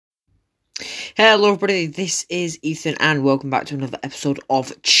Hello everybody, this is Ethan and welcome back to another episode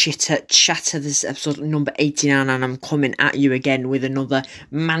of Chitter. This is episode number 89 and I'm coming at you again with another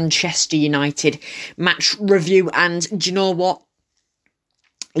Manchester United match review. And do you know what?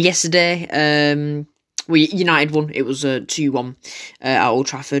 Yesterday, United won. It was a 2-1 at Old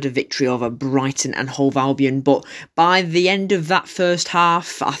Trafford, a victory over Brighton and Hove Albion. But by the end of that first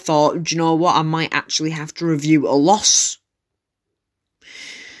half, I thought, do you know what? I might actually have to review a loss.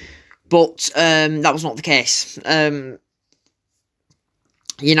 But that was not the case.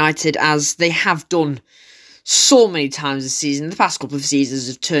 United, as they have done so many times this season, the past couple of seasons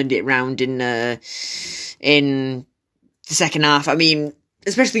have turned it around in the second half. I mean,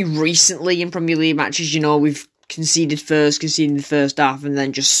 especially recently in Premier League matches, you know, we've conceded in the first half and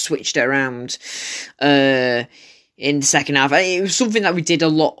then just switched it around in the second half. It was something that we did a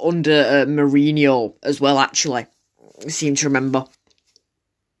lot under Mourinho as well, actually, I seem to remember.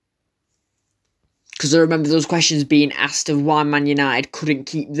 Because I remember those questions being asked of why Man United couldn't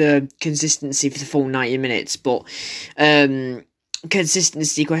keep the consistency for the full 90 minutes. But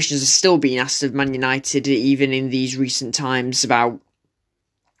consistency questions are still being asked of Man United, even in these recent times, about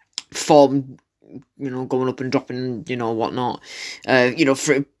form, you know, going up and dropping, you know, whatnot.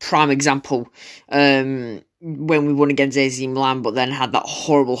 For a prime example, when we won against AC Milan, but then had that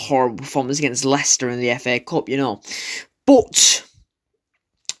horrible performance against Leicester in the FA Cup, you know. But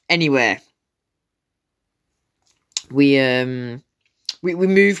anyway, we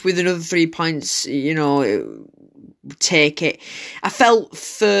moved with another 3 points, you know, take it. I felt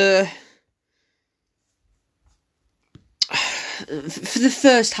for the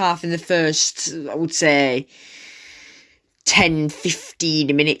first half, in the first, I would say,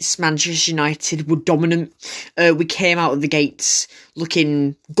 10-15 minutes, Manchester United were dominant. We came out of the gates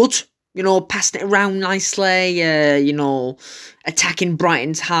looking good. You know, passing it around nicely, attacking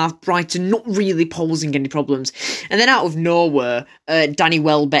Brighton's half. Brighton not really posing any problems. And then out of nowhere, Danny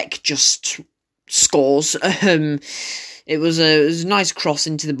Welbeck just scores. It was a nice cross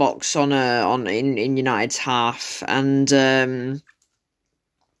into the box in United's half. And Danny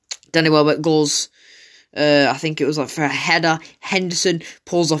Welbeck goes, I think it was like for a header. Henderson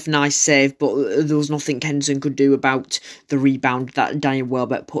pulls off a nice save, but there was nothing Henderson could do about the rebound that Danny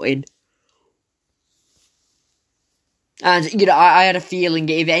Welbeck put in. And, you know, I had a feeling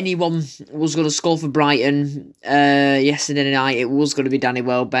if anyone was going to score for Brighton yesterday night, it was going to be Danny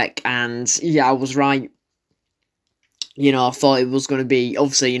Welbeck. And, yeah, I was right. You know, I thought it was going to be,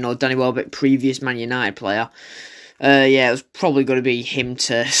 obviously, you know, Danny Welbeck, previous Man United player. It was probably going to be him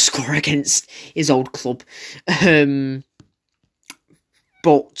to score against his old club.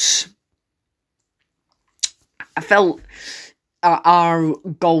 But I felt our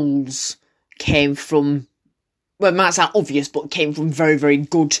goals came from, well, it might sound obvious, but came from very, very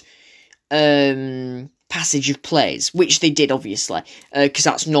good passage of plays, which they did, obviously, because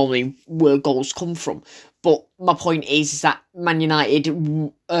that's normally where goals come from. But my point is that Man United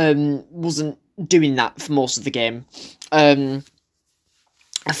wasn't doing that for most of the game. I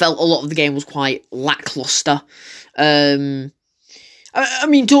felt a lot of the game was quite lacklustre. I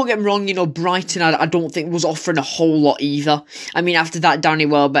mean, don't get me wrong, you know, Brighton, I don't think was offering a whole lot either. I mean, after that Danny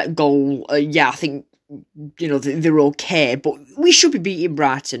Welbeck goal, I think, you know, they're okay, but we should be beating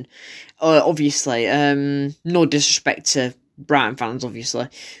Brighton, obviously. No disrespect to Brighton fans, obviously,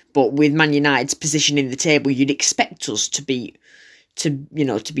 but with Man United's position in the table, you'd expect us to beat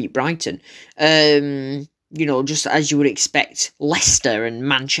Brighton. You know, just as you would expect Leicester and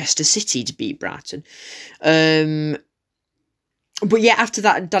Manchester City to beat Brighton. But yeah, after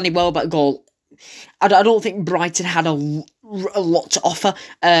that Danny Welbeck goal, I don't think Brighton had a lot to offer,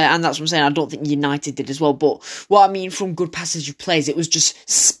 and that's what I'm saying. I don't think United did as well. But what I mean from good passage of plays, it was just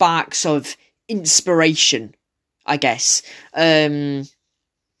sparks of inspiration, I guess. I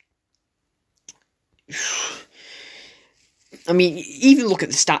mean, even look at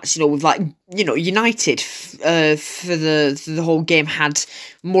the stats. You know, with United for the whole game had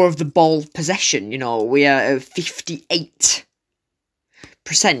more of the ball possession. You know, we are 58%.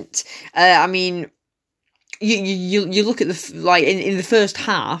 I mean, you look at in the first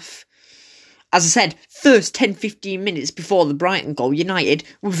half, as I said, first 10-15 minutes before the Brighton goal, United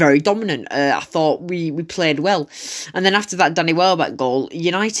were very dominant. I thought we played well. And then after that Danny Welbeck goal,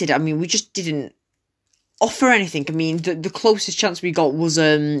 United, I mean, we just didn't offer anything. I mean, the closest chance we got was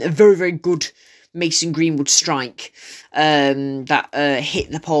a very, very good Mason Greenwood strike that hit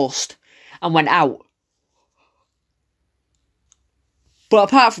the post and went out. But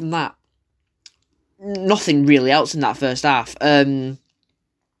apart from that, nothing really else in that first half. I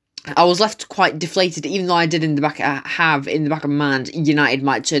was left quite deflated, even though I did in the back of my mind, United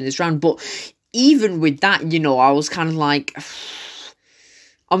might turn this round. But even with that, I was kind of like,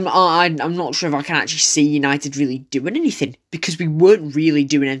 I'm not sure if I can actually see United really doing anything, because we weren't really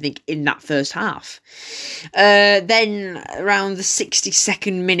doing anything in that first half. Then around the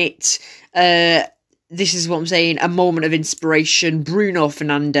 62nd minute, this is what I'm saying, a moment of inspiration. Bruno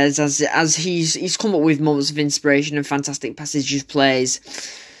Fernandes, as he's come up with moments of inspiration and fantastic passages plays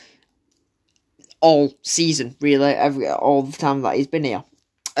all season, really, all the time that he's been here.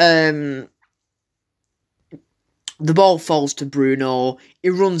 The ball falls to Bruno.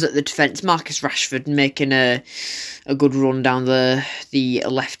 He runs at the defence. Marcus Rashford making a good run down the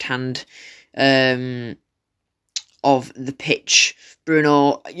left hand of the pitch.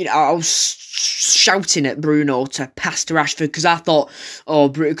 Bruno, I was shouting at Bruno to pass to Rashford, because I thought,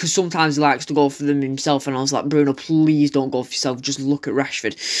 because sometimes he likes to go for them himself, and I was like, Bruno, please don't go for yourself, just look at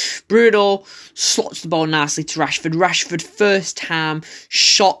Rashford. Bruno slots the ball nicely to Rashford. Rashford, first time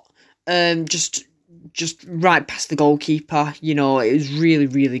shot, just right past the goalkeeper. It was really,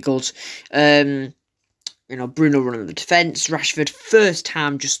 really good. Bruno running the defence. Rashford, first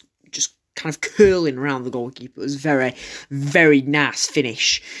time, just kind of curling around the goalkeeper. It was very, very nice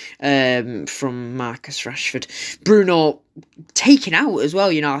finish from Marcus Rashford. Bruno taken out as well.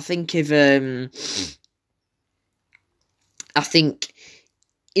 I think if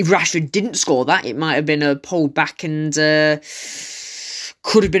Rashford didn't score that, it might have been a pulled back and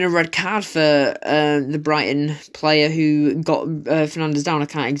could have been a red card for the Brighton player who got Fernandes down. I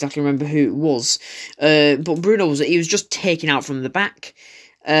can't exactly remember who it was. But Bruno was just taken out from the back,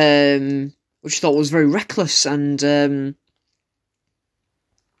 which I thought was very reckless. And,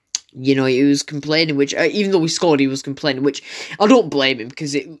 he was complaining, which, even though he scored, he was complaining, which I don't blame him,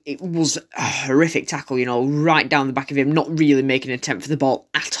 because it was a horrific tackle, right down the back of him, not really making an attempt for the ball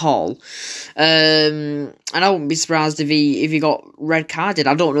at all. And I wouldn't be surprised if he got red carded.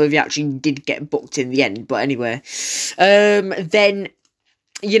 I don't know if he actually did get booked in the end, but anyway. Then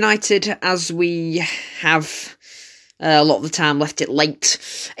United, as we have a lot of the time left it late.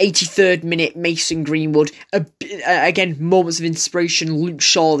 83rd minute, Mason Greenwood. Again, moments of inspiration. Luke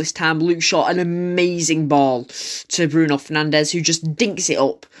Shaw this time. Luke Shaw, an amazing ball to Bruno Fernandes, who just dinks it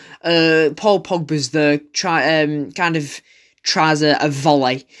up. Paul Pogba's there, kind of tries a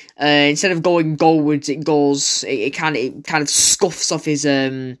volley. Instead of going goalwards, it goes. It kind of scuffs off his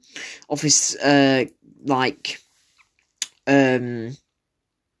off his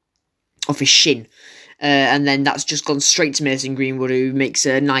shin. And then that's just gone straight to Mason Greenwood, who makes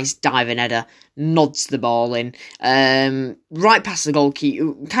a nice diving header, nods the ball in, right past the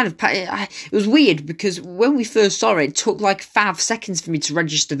goalkeeper. It was weird, because when we first saw it, it took like 5 seconds for me to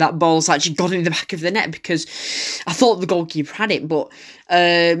register that ball's actually gone in the back of the net, because I thought the goalkeeper had it, but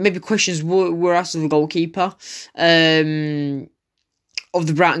maybe questions were asked of the goalkeeper. Of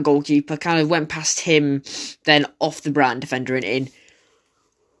the Brighton goalkeeper, kind of went past him, then off the Brighton defender and in.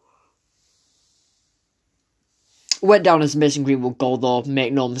 Went down as a Mason Greenwood goal, though,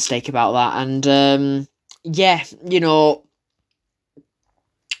 make no mistake about that. And,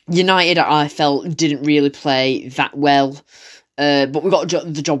 United, I felt, didn't really play that well. But we got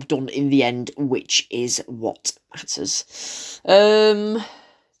the job done in the end, which is what matters. In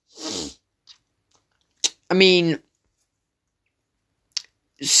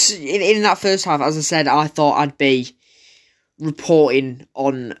that first half, as I said, I thought I'd be reporting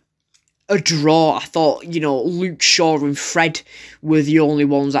on a draw. I thought, Luke Shaw and Fred were the only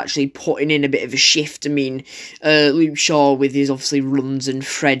ones actually putting in a bit of a shift. Luke Shaw with his obviously runs, and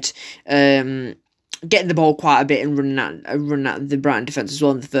Fred getting the ball quite a bit and running at the Brighton defence as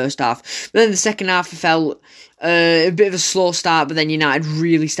well in the first half. But then the second half, I felt a bit of a slow start, but then United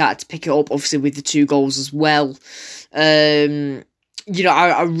really started to pick it up, obviously with the 2 goals as well. I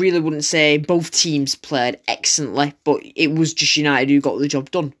really wouldn't say both teams played excellently, but it was just United who got the job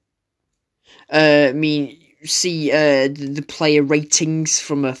done. The player ratings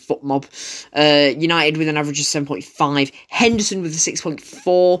from a FootMob. United with an average of 7.5. Henderson with a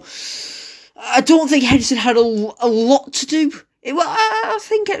 6.4. I don't think Henderson had a lot to do. I'm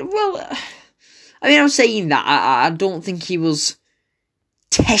saying that. I don't think he was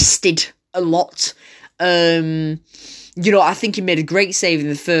tested a lot. I think he made a great save in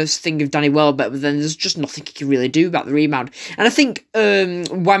the first thing of Danny Welbeck, but then there's just nothing he can really do about the rebound. And I think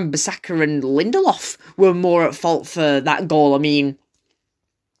Wan-Bissaka and Lindelof were more at fault for that goal.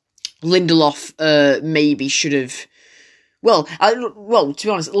 Lindelof maybe should have... to be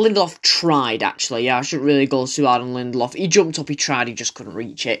honest, Lindelof tried, actually. Yeah, I shouldn't really go too hard on Lindelof. He jumped up, he tried, he just couldn't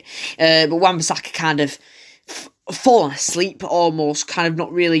reach it. But Wan-Bissaka kind of fallen asleep almost, kind of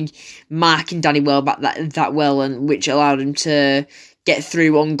not really marking Danny Welbeck that well, and which allowed him to get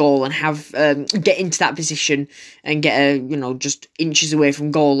through on goal and have get into that position and get just inches away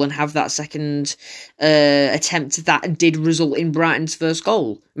from goal and have that second attempt that did result in Brighton's first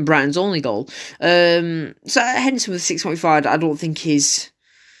goal, and Brighton's only goal. So Henderson with 6.5, I don't think is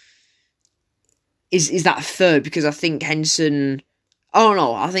that third, because I think Henderson. I don't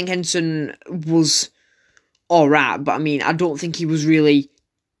know. I think Henderson was alright, but I mean, I don't think really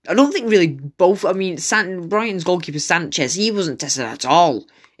both. I mean, Brighton's goalkeeper Sanchez, he wasn't tested at all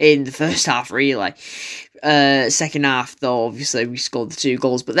in the first half, really. Second half, though, obviously we scored the 2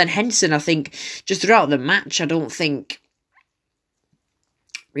 goals. But then Henderson, I think, just throughout the match, I don't think,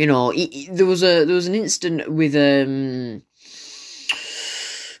 there was an incident with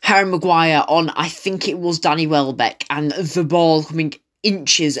Harry Maguire on, I think it was Danny Welbeck, and the ball coming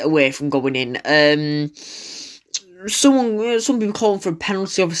inches away from going in. Some people calling for a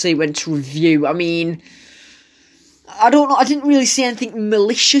penalty. Obviously, it went to review. I mean, I don't know. I didn't really see anything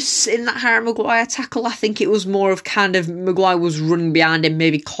malicious in that Harry Maguire tackle. I think it was more of kind of Maguire was running behind him,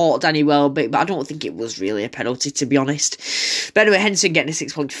 maybe caught Danny Welbeck, but I don't think it was really a penalty, to be honest. But anyway, Henderson getting a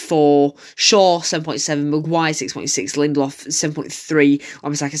 6.4, Shaw 7.7, Maguire 6.6, Lindelof 7.3,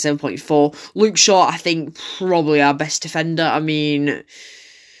 Wan-Bissaka 7.4. Luke Shaw, I think, probably our best defender. I mean,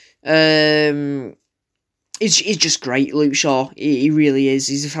 He's just great, Luke Shaw. He really is.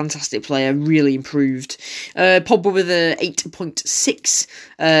 He's a fantastic player, really improved. Pogba with an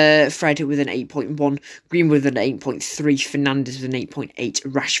 8.6, Fred with an 8.1, Green with an 8.3, Fernandes with an 8.8,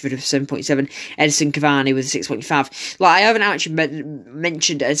 Rashford with 7.7, Edison Cavani with a 6.5. Like, I haven't actually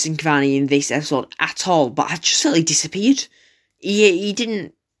mentioned Edison Cavani in this episode at all, but I just felt he disappeared. He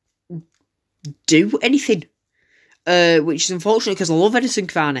didn't do anything, which is unfortunate because I love Edison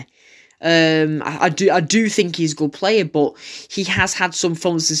Cavani. I do think he's a good player, but he has had some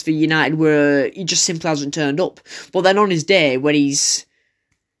performances for United where he just simply hasn't turned up. But then on his day, when he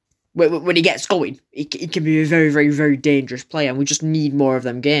gets going, he can be a very, very, very dangerous player, and we just need more of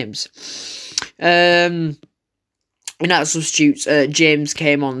them games. In that substitutes, James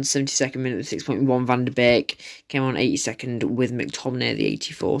came on 72nd minute with 6.1, Van de Beek came on 82nd with McTominay the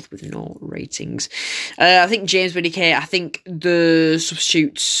 84th with no ratings. I think James Whittaker, I think the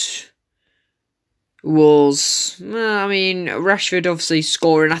substitutes was, Rashford obviously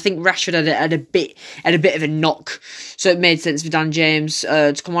scoring. I think Rashford had a bit of a knock, so it made sense for Dan James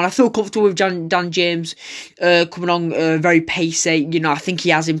to come on. I feel comfortable with Dan James coming on, very pacey. I think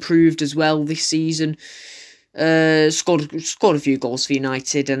he has improved as well this season. Scored a few goals for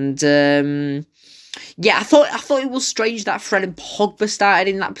United, and I thought it was strange that Fred and Pogba started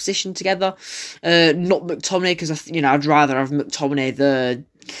in that position together, not McTominay, because I'd rather have McTominay there,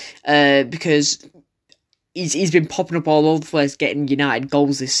 because he's been popping up all over the place, getting United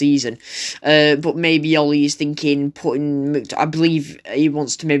goals this season. But maybe Ollie is thinking I believe he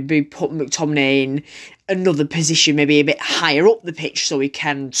wants to maybe put McTominay in another position, maybe a bit higher up the pitch, so he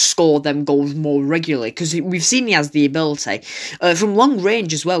can score them goals more regularly. Because we've seen he has the ability from long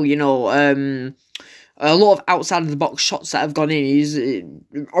range as well. A lot of outside of the box shots that have gone in.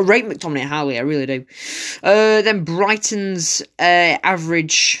 I rate McTominay highly, I really do. Then Brighton's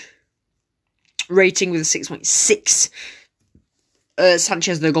average rating with a 6.6.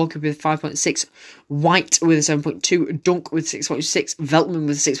 Sanchez, the goalkeeper, with 5.6. White with a 7.2. Dunk with 6.6. Veltman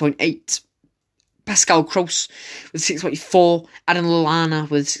with 6.8. Pascal Kroos with 6.4. Adam Lallana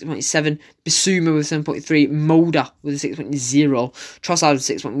with 6.7. Bissouma with 7.3. Moda with 6.0. Trossard with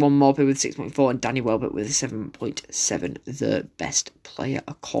 6.1. Morphy with 6.4. And Danny Welbeck with 7.7. The best player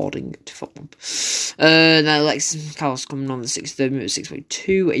according to Football. Now Alexis Carlos coming on the 63rd minute with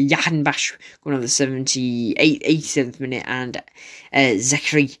 6.2. Yahan Bash going on the 87th minute. And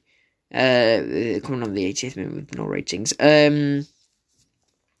Zachary coming on the 80th minute with no ratings.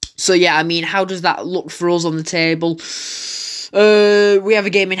 So yeah, how does that look for us on the table? We have a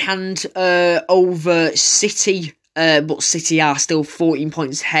game in hand over City, but City are still 14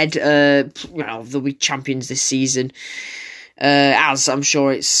 points ahead. They'll be champions this season. As I'm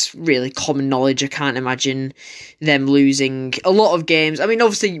sure it's really common knowledge, I can't imagine them losing a lot of games.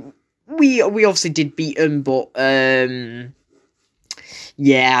 Obviously, we obviously did beat them, but I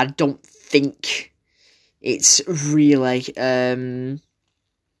don't think it's really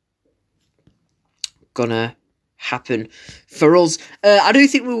gonna happen for us. I do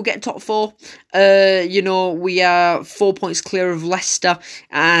think we will get top 4. We are 4 points clear of Leicester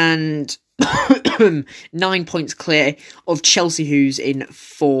and 9 points clear of Chelsea, who's in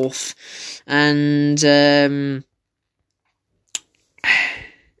 4th, and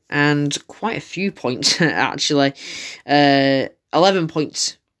quite a few points actually. 11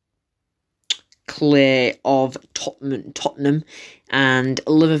 points clear of Tottenham and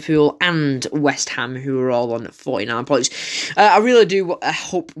Liverpool and West Ham, who are all on 49 points. I really do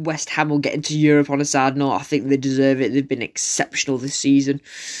hope West Ham will get into Europe on a sad note. I think they deserve it. They've been exceptional this season.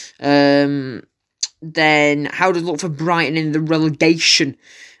 Then, how does it look for Brighton in the relegation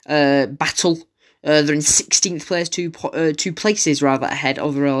battle? They're in 16th place, two places rather ahead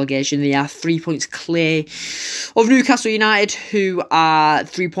of the relegation. They are 3 points clear of Newcastle United, who are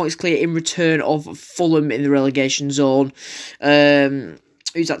 3 points clear in return of Fulham in the relegation zone.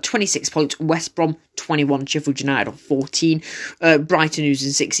 Who's at 26 points, West Brom 21, Sheffield United on 14, Brighton, who's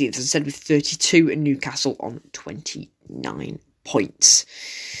in 16th, as I said, with 32, and Newcastle on 29 points.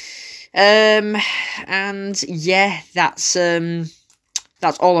 And yeah, that's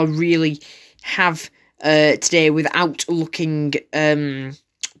all I really have today, without looking to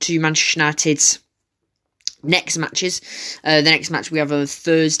Manchester United's next matches. The next match we have on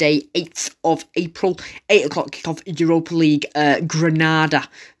Thursday, 8th of April, 8 o'clock kickoff, Europa League, Granada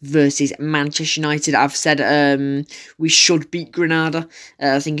versus Manchester United. I've said we should beat Granada.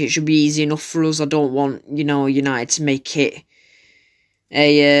 I think it should be easy enough for us. I don't want, United to make it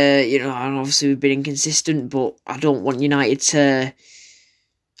and obviously we've been inconsistent, but I don't want United to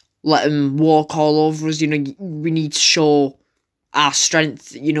let them walk all over us. We need to show our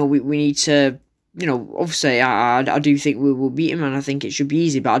strength. We need to, obviously I do think we will beat them, and I think it should be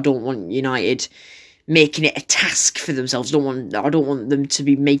easy, but I don't want United making it a task for themselves. I don't want them to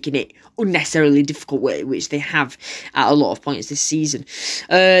be making it unnecessarily difficult, which they have at a lot of points this season.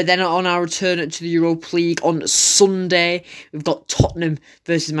 Then on our return to the Europa League on Sunday, we've got Tottenham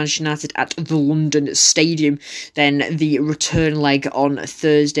versus Manchester United at the London Stadium. Then the return leg on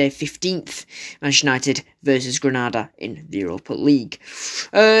Thursday, 15th, Manchester United versus Granada in the Europa League.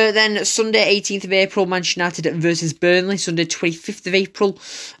 Then Sunday, 18th of April, Manchester United versus Burnley. Sunday, 25th of April.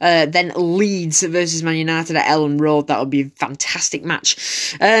 Then Leeds versus Man United at Ellen Road. That would be a fantastic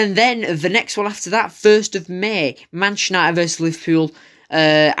match. And then the next one after that, 1st of May, Manchester United versus Liverpool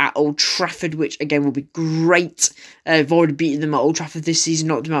at Old Trafford, which again will be great. I've already beaten them at Old Trafford this season,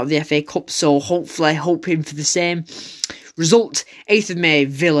 knocked them out of the FA Cup, so hopefully hoping for the same result. 8th of May,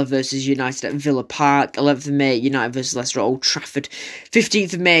 Villa versus United at Villa Park. 11th of May, United versus Leicester at Old Trafford.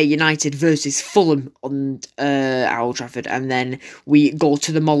 15th of May, United versus Fulham at Old Trafford. And then we go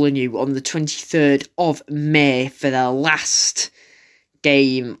to the Molineux on the 23rd of May for the last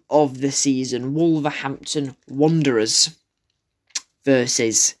game of the season. Wolverhampton Wanderers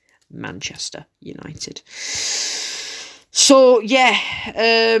versus Manchester United. So, yeah,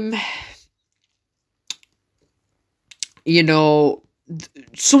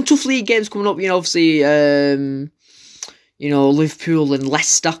 some tough league games coming up, obviously, Liverpool and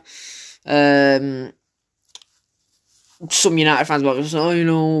Leicester. Some United fans might say,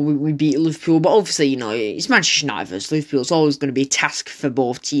 we beat Liverpool, but obviously, it's Manchester United versus Liverpool. It's always going to be a task for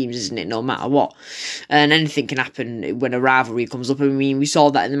both teams, isn't it, no matter what? And anything can happen when a rivalry comes up. I mean, we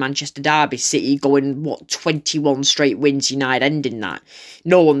saw that in the Manchester derby, City going, 21 straight wins, United ending that.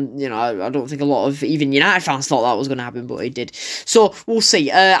 No one, I don't think a lot of even United fans thought that was going to happen, but it did. So, we'll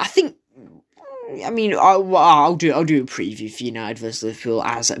see. I'll do a preview for United versus Liverpool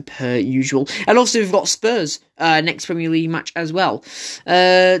as per usual. And also we've got Spurs next Premier League match as well.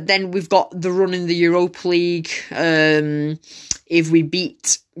 Then we've got the run in the Europa League. If we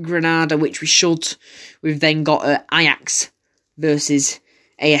beat Granada, which we should, we've then got Ajax versus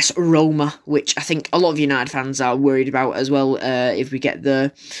AS Roma, which I think a lot of United fans are worried about as well if we get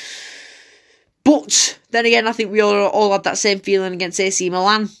there. But then again, I think we all had that same feeling against AC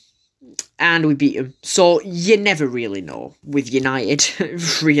Milan, and we beat them. So you never really know with United,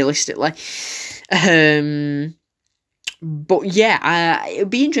 realistically. But yeah, it'll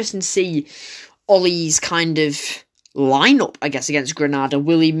be interesting to see Ollie's kind of lineup, I guess, against Granada.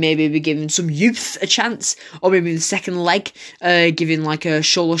 Will he maybe be giving some youth a chance, or maybe in the second leg, giving like a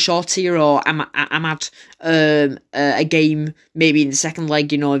Shola Shorty or Ahmad a game, maybe in the second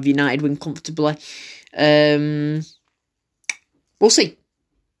leg, if United win comfortably. We'll see.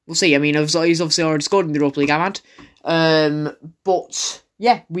 We'll see. I mean, he's obviously already scored in the Europa League, Ahmad. But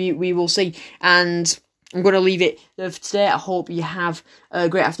yeah, we will see. And I'm going to leave it there for today. I hope you have a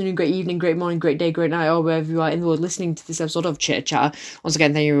great afternoon, great evening, great morning, great day, great night, or wherever you are in the world listening to this episode of Chitter Chatter. Once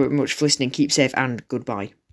again, thank you very much for listening. Keep safe and goodbye.